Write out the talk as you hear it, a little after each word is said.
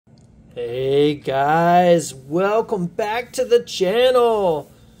Hey guys, welcome back to the channel.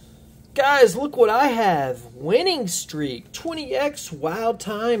 Guys, look what I have. Winning streak, 20x wild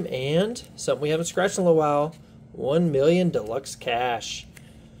time, and something we haven't scratched in a while, 1 million deluxe cash.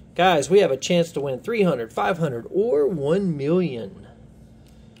 Guys, we have a chance to win 300, 500, or 1 million.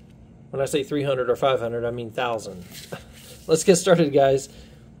 When I say 300 or 500, I mean 1,000. Let's get started, guys.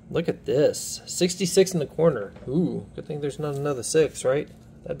 Look at this, 66 in the corner. Ooh, good thing there's not another 6, right?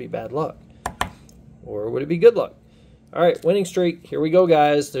 That'd be bad luck. Or would it be good luck? All right, winning streak. Here we go,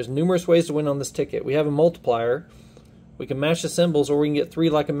 guys. There's numerous ways to win on this ticket. We have a multiplier. We can match the symbols, or we can get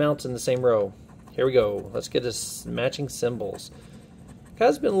 3 like amounts in the same row. Here we go. Let's get us matching symbols.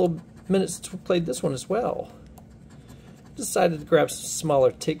 Guys, it's been a little minute since we played this one as well. Decided to grab some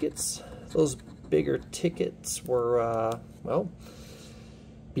smaller tickets. Those bigger tickets were, well,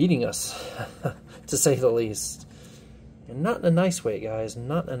 beating us, to say the least. And not in a nice way, guys.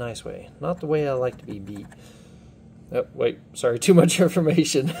 Not in a nice way. Not the way I like to be beat. Oh, wait. Sorry, too much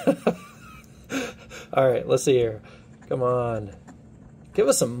information. Alright, let's see here. Come on. Give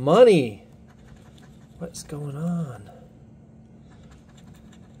us some money. What's going on?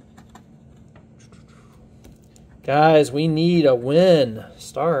 Guys, we need a win.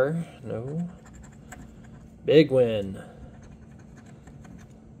 Star. No. Big win.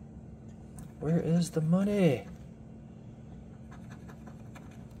 Where is the money?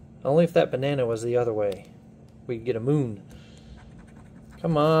 Only if that banana was the other way. We could get a moon.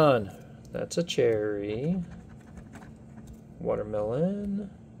 Come on. That's a cherry.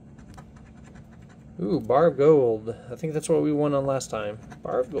 Watermelon. Ooh, bar of gold. I think that's what we won on last time.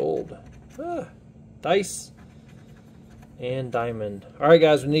 Bar of gold. Ah, dice. And diamond. Alright,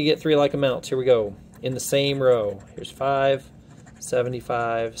 guys, we need to get 3 like amounts. Here we go. In the same row. Here's 5,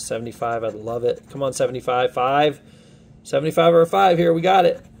 75, 75. I'd love it. Come on, 75. 5. 75 or a 5 here. We got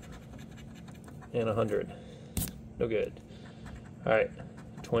it. And 100. No good. Alright.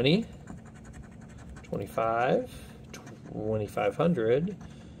 20. 25. 2,500.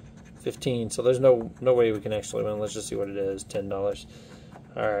 15. So there's no way we can actually win. Let's just see what it is. $10.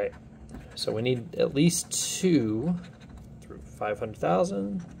 Alright. So we need at least 2 through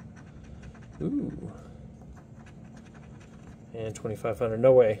 500,000. Ooh. And 2,500.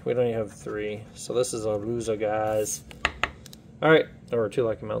 No way. We don't even have 3. So this is a loser, guys. Alright. Or 2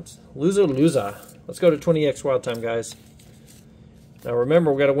 like amounts. Loser. Let's go to 20x wild time, guys. Now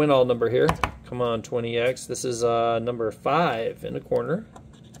remember, we got a win all number here. Come on, 20x. This is number 5 in the corner.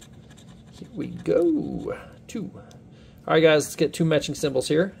 Here we go. 2. Alright, guys. Let's get 2 matching symbols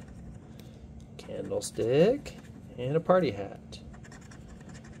here. Candlestick. And a party hat.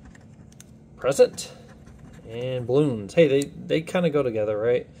 Present. And balloons. Hey, they kind of go together,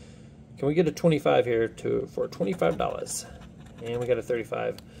 right? Can we get a 25 here for $25? And we got a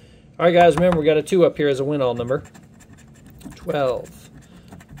 35. Alright, guys, remember we got a 2 up here as a win all number. 12,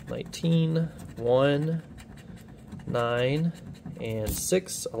 19, 1, 9, and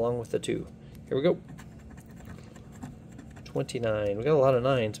 6 along with the 2. Here we go. 29. We got a lot of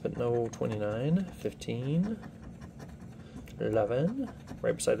 9s, but no 29. 15, 11,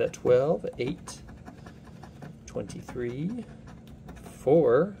 right beside that 12, 8, 23,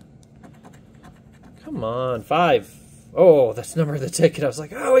 4. Come on, 5. Oh, that's the number of the ticket. I was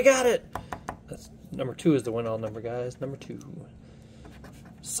like, oh, we got it. That's number 2 is the win all number, guys. Number 2.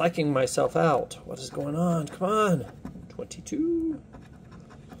 Psyching myself out. What is going on? Come on. 22.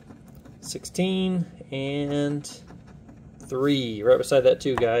 16. And 3. Right beside that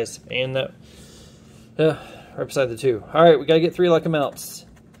 2, guys. And that. Right beside the 2. All right, we got to get 3 like amounts.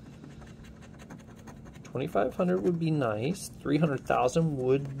 2,500 would be nice. 300,000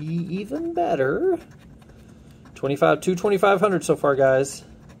 would be even better. 2 2,500 so far, guys.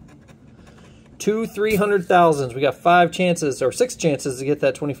 2 300,000s. We got 5 chances or 6 chances to get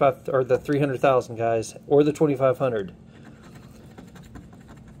that 25 or the 300,000, guys, or the 2,500.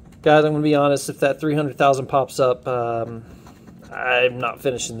 Guys, I'm gonna be honest. If that 300,000 pops up, I'm not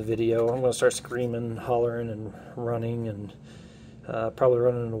finishing the video. I'm gonna start screaming, hollering, and running, and probably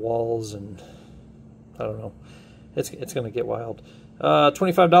running into walls, and I don't know. It's gonna get wild.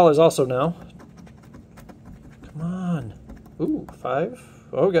 $25 also now. Come on. Ooh, 5.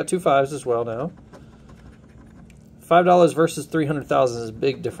 Oh, we got 2 5s as well now. $5 versus 300,000 is a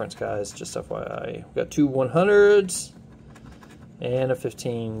big difference, guys. Just FYI. We got 2 100s and a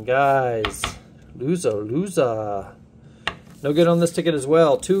 15. Guys, loser. No good on this ticket as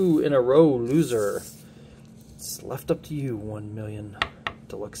well. 2 in a row, loser. It's left up to you, 1 million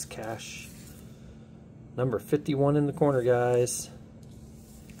deluxe cash. Number 51 in the corner, guys.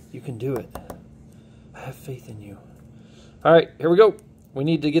 You can do it. I have faith in you. All right, here we go. We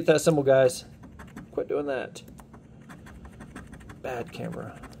need to get that symbol, guys. Quit doing that. Bad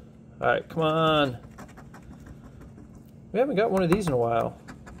camera. All right, come on. We haven't got one of these in a while.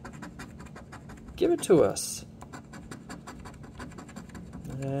 Give it to us.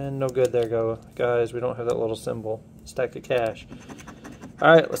 And no good. There go. Guys, we don't have that little symbol. Stack of cash.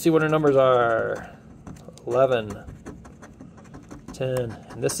 All right, let's see what our numbers are. 11. 10.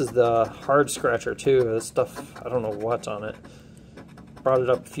 And this is the hard scratcher, too. This stuff, I don't know what's on it. Brought it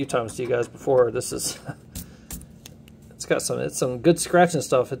up a few times to you guys before. This is... it's some good scratching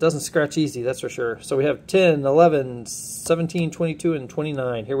stuff. It doesn't scratch easy, that's for sure. So we have 10, 11, 17, 22, and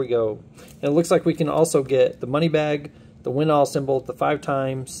 29. Here we go. And it looks like we can also get the money bag, the win all symbol, the 5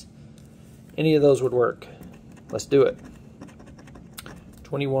 times. Any of those would work. Let's do it.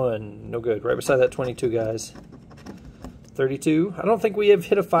 21, no good. Right beside that 22, guys. 32. I don't think we have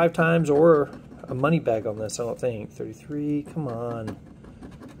hit a 5 times or a money bag on this, I don't think. 33, come on.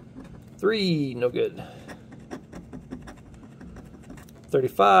 3, no good.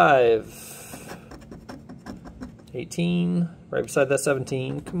 35. 18. Right beside that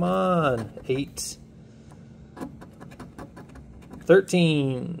 17. Come on. 8.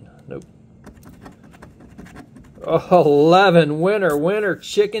 13. Nope. Oh, 11. Winner, winner,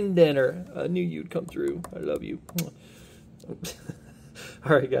 chicken dinner. I knew you'd come through. I love you.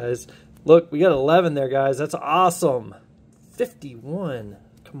 All right, guys. Look, we got 11 there, guys. That's awesome. 51.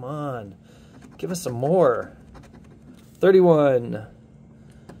 Come on. Give us some more. 31.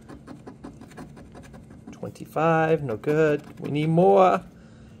 25, no good. We need more.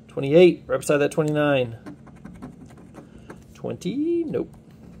 28, right beside that 29. 20, nope.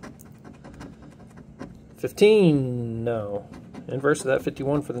 15, no. Inverse of that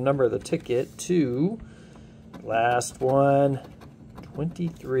 51 for the number of the ticket. 2. Last one.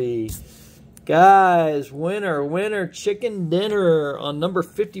 23. Guys, winner, winner, chicken dinner on number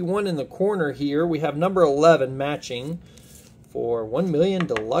 51 in the corner here. We have number 11 matching for 1 million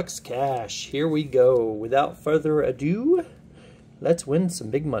deluxe cash. Here we go. Without further ado, let's win some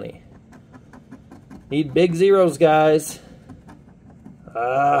big money. Need big zeros, guys.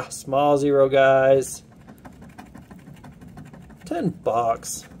 Small zero, guys. 10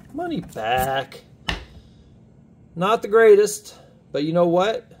 bucks. Money back. Not the greatest, but you know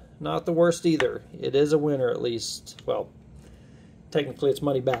what? Not the worst either. It is a winner at least. Well, technically it's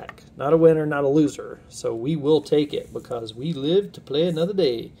money back. Not a winner, not a loser. So we will take it because we live to play another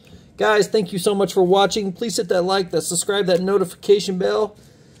day. Guys, thank you so much for watching. Please hit that like, that subscribe, that notification bell.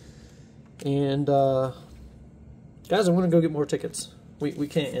 And, guys, I'm going to go get more tickets. We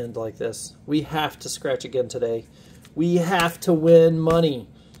can't end like this. We have to scratch again today. We have to win money.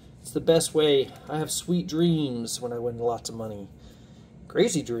 It's the best way. I have sweet dreams when I win lots of money.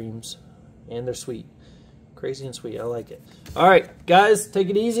 Crazy dreams. And they're sweet. Crazy and sweet. I like it. All right, guys, take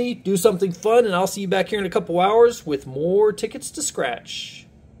it easy. Do something fun, and I'll see you back here in a couple hours with more tickets to scratch.